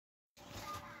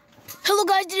Hello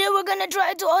guys, today we're gonna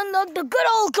try to unlock the good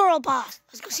old girl pass.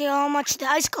 Let's go see how much the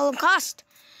ice column cost.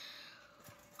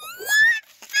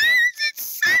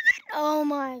 1,007! Oh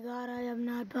my god, I am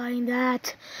not buying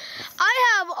that.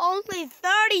 I have only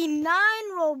 39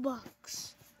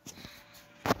 Robux.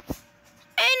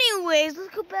 Anyways,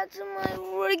 let's go back to my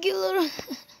regular...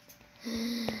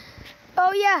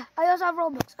 Oh yeah, I also have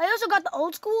Robux. I also got the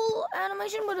old school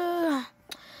animation, but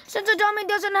since the dummy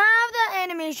doesn't have the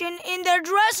animation in their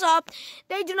dress up,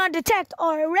 they do not detect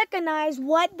or recognize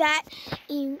what that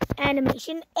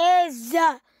animation is.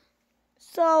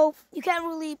 So you can't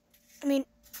really,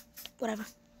 whatever.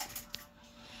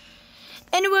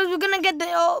 Anyways, we're gonna get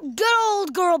the good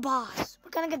old girl boss.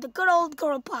 We're gonna get the good old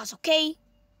girl boss, okay?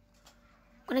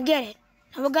 We're gonna get it.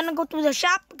 And we're gonna go through the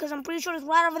shop because I'm pretty sure it's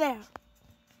right over there.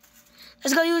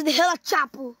 Let's go use the Hilla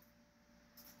Chapel.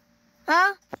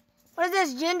 Huh? What is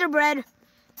this? Gingerbread.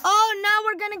 Oh, now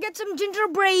we're gonna get some ginger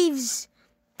braves.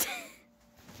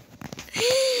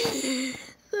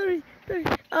 Sorry.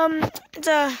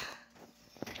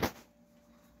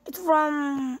 It's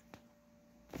from...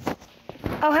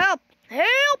 Oh, help!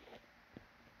 Help!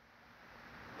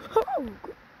 Oh.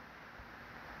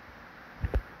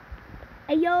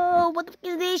 Hey, yo, what the fuck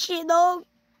is this shit, dog?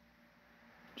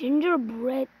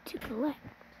 Gingerbread to collect.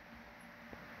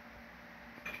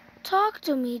 Talk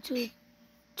to me to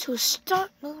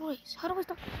start the race. How do I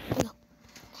start? Hello,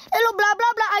 blah,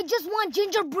 blah, blah. I just want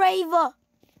Ginger Brave.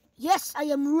 Yes, I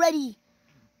am ready.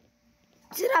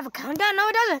 Does it have a countdown? No,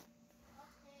 it doesn't.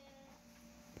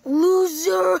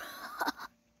 Loser.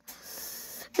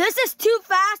 This is too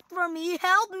fast for me.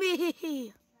 Help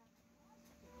me.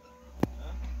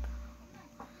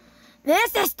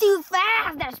 This is too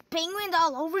fast. There's penguins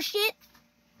all over shit.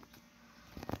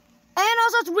 And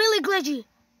also, it's really glitchy.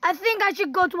 I think I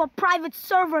should go to a private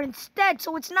server instead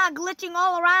so it's not glitching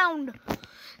all around.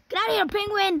 Get out of here,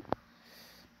 penguin.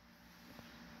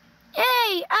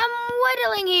 Hey, I'm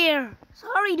whittling here.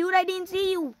 Sorry, dude, I didn't see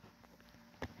you.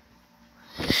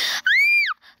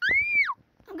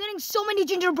 I'm getting so many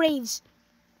ginger braves.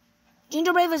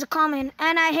 Ginger brave is a common,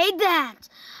 and I hate that.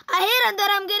 I hate it that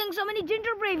I'm getting so many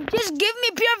ginger braves. Just give me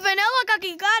pure vanilla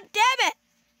cookie, god damn it.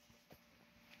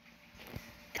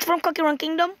 It's from Cookie Run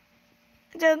Kingdom.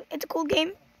 It's a cool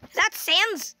game. Is that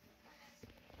Sans?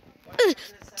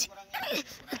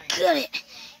 Got it.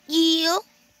 Yeah.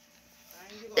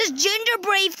 This ginger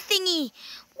brave thingy.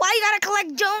 Why you gotta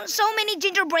collect so many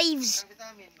ginger braves?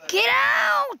 Get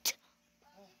out!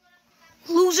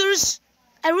 Losers.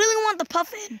 I really want the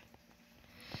puffin.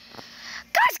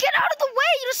 Guys, get out of the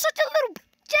way! You're such a little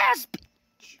ass bitch.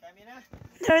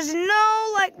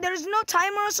 There's no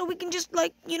timer, so we can just do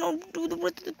the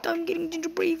rest of the time getting ginger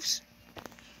braves.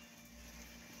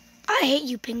 I hate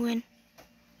you, penguin.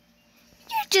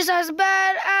 You're just as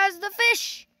bad as the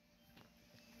fish.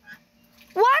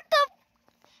 What the?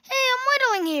 Hey, I'm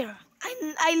whittling here.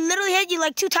 I literally hit you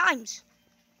like 2 times.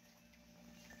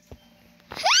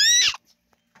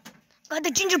 Got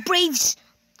the ginger braves.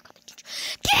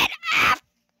 Get out!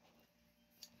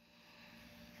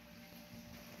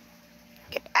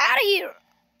 Get out of here.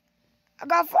 I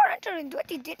got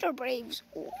 420 ginger braves.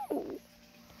 Ooh.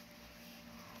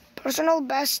 Personal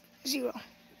best 0.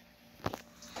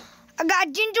 I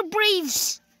got ginger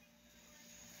braves.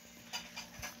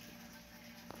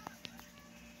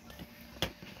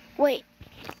 Wait,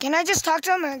 can I just talk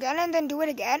to him again and then do it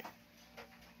again?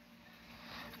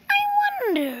 I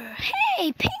wonder.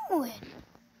 Hey, penguin.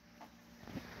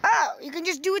 Oh, you can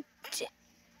just do it.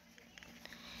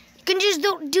 You can just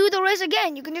do the race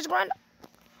again. You can just grind.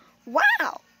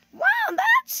 Wow,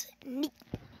 that's neat.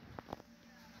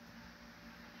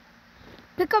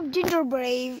 Pick up Ginger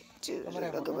Brave. Okay,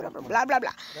 whatever. Blah, blah,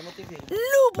 blah. Nobody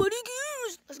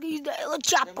cares. Let's go use the El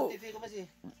Chapo.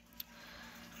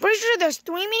 Pretty sure there's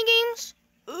 3 mini games.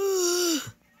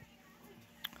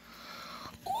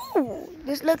 Ooh,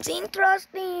 this looks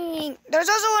interesting. There's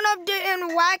also an update in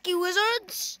Wacky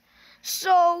Wizards.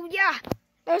 So, yeah.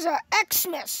 There's a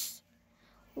Xmas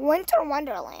Winter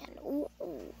Wonderland. Ooh.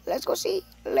 Let's go see.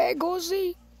 The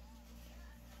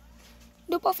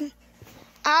puffin.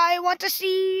 I want to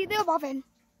see the puffin.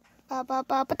 Puffin!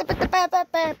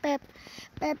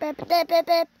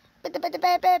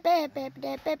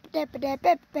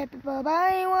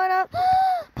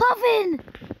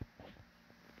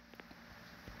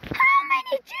 How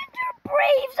many ginger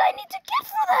braves I need to get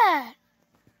for that?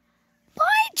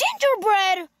 Buy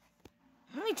gingerbread!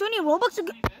 Only 20 Robux to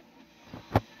get.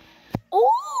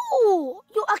 Oh!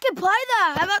 I can buy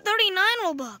that. I got 39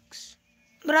 Robux.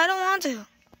 But I don't want to.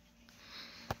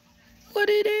 What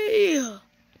it is?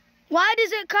 Why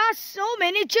does it cost so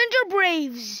many ginger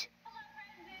braves?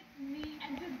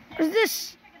 What is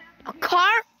this? A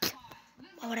car?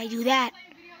 Why would I do that?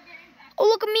 Oh,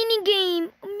 look, a mini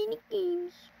game. Mini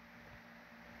games.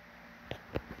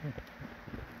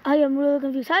 I am really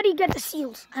confused. How do you get the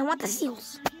seals? I want the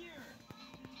seals.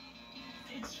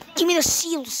 Give me the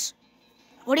seals.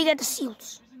 Where do you get the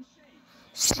seals?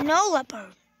 Snow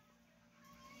leopard.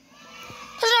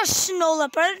 There's no snow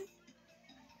leopard.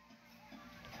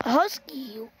 A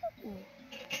husky. Ooh.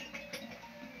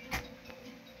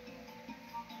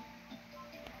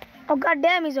 Oh,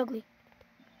 goddamn, he's ugly.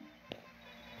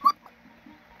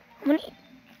 How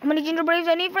many ginger braves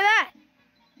I need for that?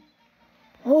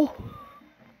 Oh.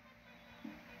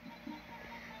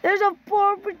 There's a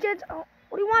 4%. Oh,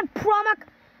 what do you want, Promac?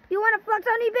 You want to flex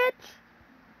on me,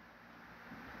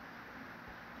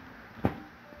 bitch?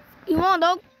 You want,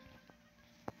 dog?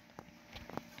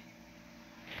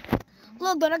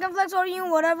 Look, then I can flex on you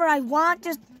whatever I want.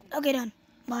 Just, okay, done.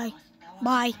 Bye.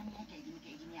 Bye.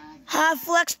 I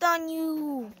flexed on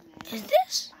you. Is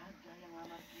this?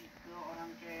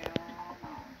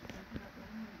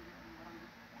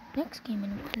 Next game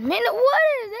in 1 minute. What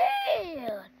is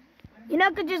it? You know,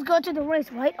 I could just go to the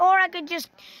race, right? Or I could just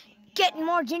get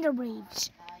more ginger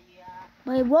braves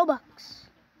by Robux.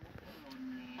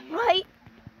 Right?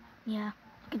 Yeah,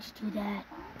 I could just do that.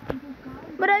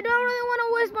 But I don't really want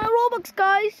to waste my Robux,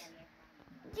 guys.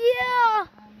 Yeah,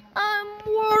 I'm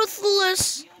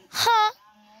worthless. Huh?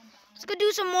 Let's go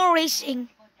do some more racing.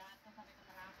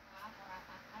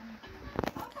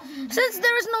 Since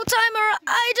there is no timer,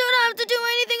 I don't have to do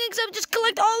anything except just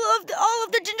collect all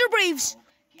of the ginger braves.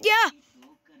 Yeah.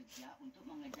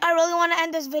 I really want to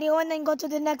end this video and then go to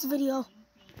the next video.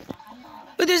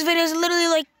 But this video is literally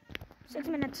like 6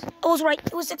 minutes. I was right.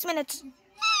 It was 6 minutes.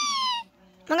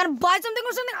 Am I gonna buy something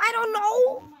or something? I don't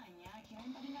know.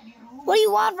 What do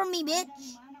you want from me, bitch?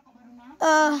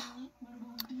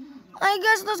 I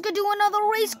guess let's go do another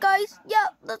race, guys. Yeah,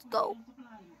 let's go.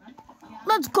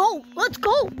 Let's go. Let's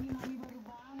go.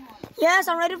 Yes,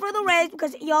 I'm ready for the race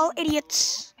because y'all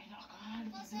idiots.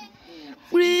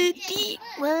 Ready?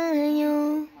 Where are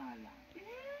you?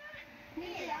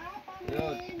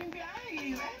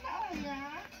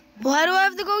 Why do I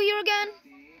have to go here again?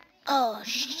 Oh,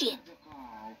 shit.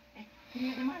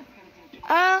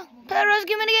 Pet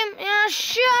rescue minigame? Yeah,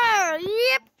 sure.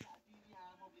 Yep.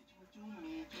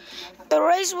 The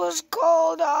race was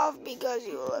called off because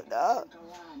you left out.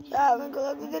 You haven't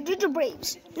collected the ginger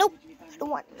braves. Nope. I don't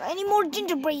want any more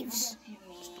ginger braves.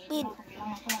 Stupid.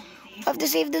 I have to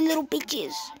save the little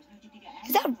bitches.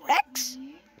 Is that Rex? Who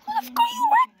the fuck are you,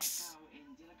 Rex?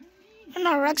 I'm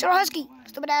not Rex or Husky.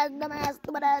 Stupid ass, dumbass,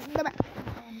 stupid ass, dumbass.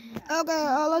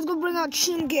 Okay, let's go bring out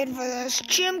Chimkin for this.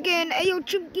 Chimkin, hey yo,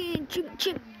 Chimkin,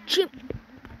 Chimp.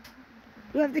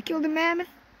 We have to kill the mammoth.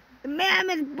 The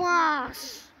mammoth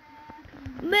boss.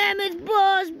 Mammoth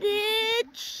boss,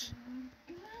 bitch.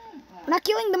 I'm not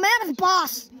killing the mammoth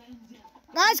boss.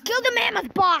 Guys, kill the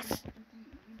mammoth boss.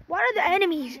 What are the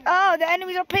enemies? Oh, the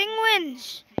enemies are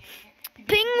penguins.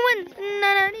 Penguins.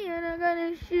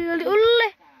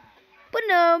 But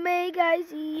no, me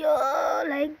guys, yo,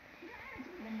 like.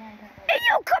 Hey,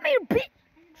 yo, come here, bitch.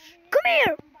 Come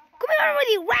here. Come here with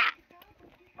you, rat.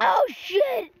 Oh,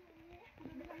 shit.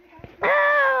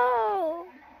 Oh.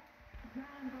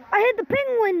 I hit the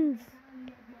penguins.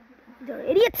 They're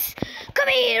idiots. Come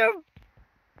here.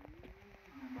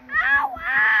 Ow, ow,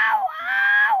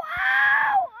 ow,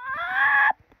 ow.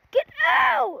 Up. Get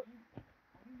out.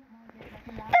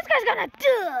 This guy's gonna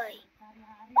die.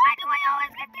 Why do I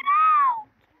always get out?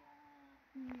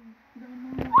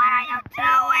 What are you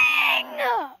doing?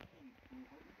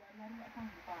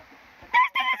 This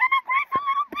thing is an ungrateful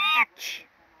little bitch.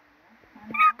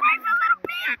 An ungrateful little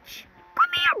bitch.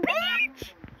 Come here, bitch.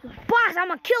 Boss, I'm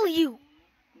gonna kill you.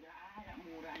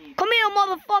 Come here,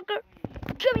 motherfucker.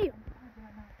 Come here.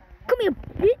 Come here,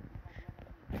 bitch.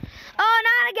 Oh,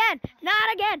 not again. Not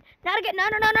again. Not again. No.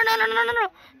 No.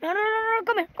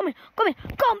 Come here.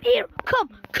 Come here. Come.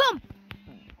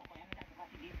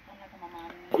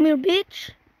 Come here,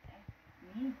 bitch.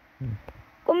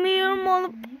 Come here,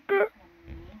 motherfucker.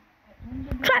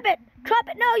 Trap it.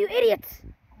 No, you idiots.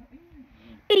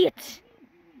 Idiots.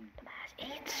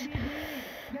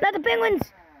 Not the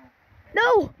penguins.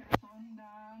 No.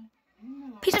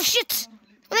 Piece of shit.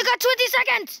 Only got 20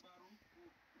 seconds.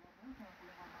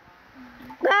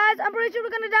 Guys, I'm pretty sure we're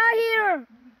gonna die here.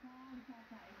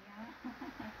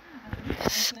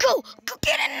 Go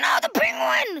get another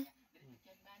penguin.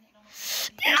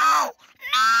 No,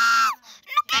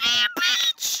 get here,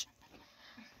 bitch.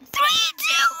 3, 2,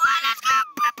 1, let's go.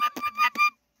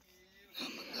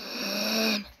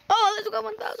 Oh, let's go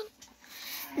 1,000.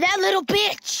 That little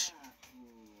bitch.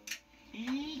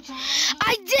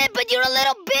 I did, but you're a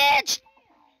little bitch.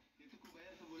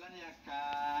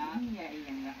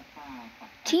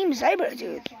 Team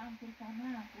Sabretooth.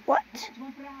 What?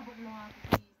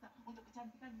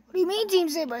 What do you mean Team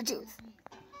Sabretooth?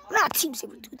 I'm not Team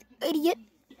Sabretooth, idiot.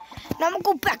 Now I'm gonna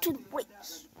go back to the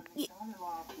race. Yeah.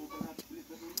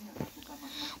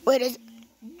 Wait, is...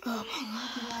 Oh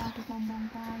my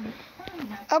god.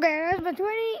 Okay, that's been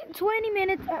 20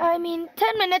 minutes, 10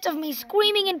 minutes of me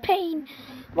screaming in pain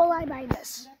while I buy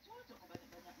this.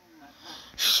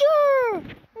 Sure,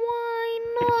 why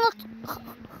not?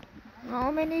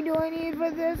 How many do I need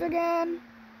for this again?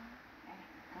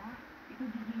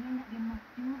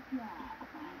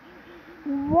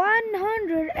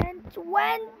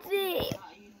 120.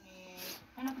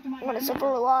 What is it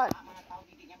for a lot?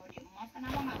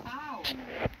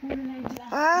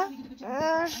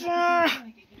 Sure.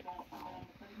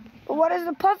 But what is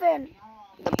the puffin?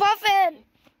 The puffin!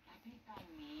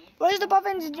 What is the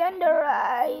puffin's gender?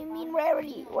 I mean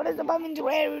rarity. What is the puffin's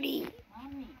rarity?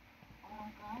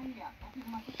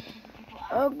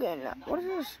 Okay, now, what is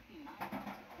this?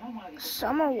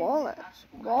 Summer Walrus.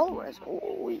 Walrus.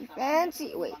 Oh,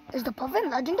 fancy. Wait, is the puffin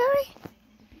legendary?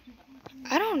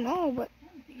 I don't know, but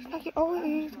he's not here. Oh,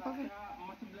 he's the puffin.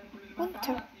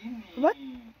 Winter. What?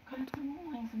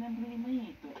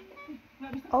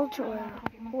 Ultra rare.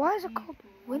 Why is it called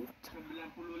winter?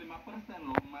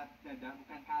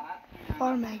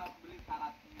 Farmag.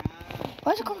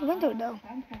 Why is it called winter though?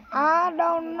 I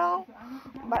don't know,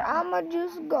 but I'ma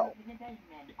just go.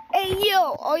 Hey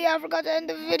yo! Oh yeah, I forgot to end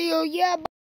the video. Yeah.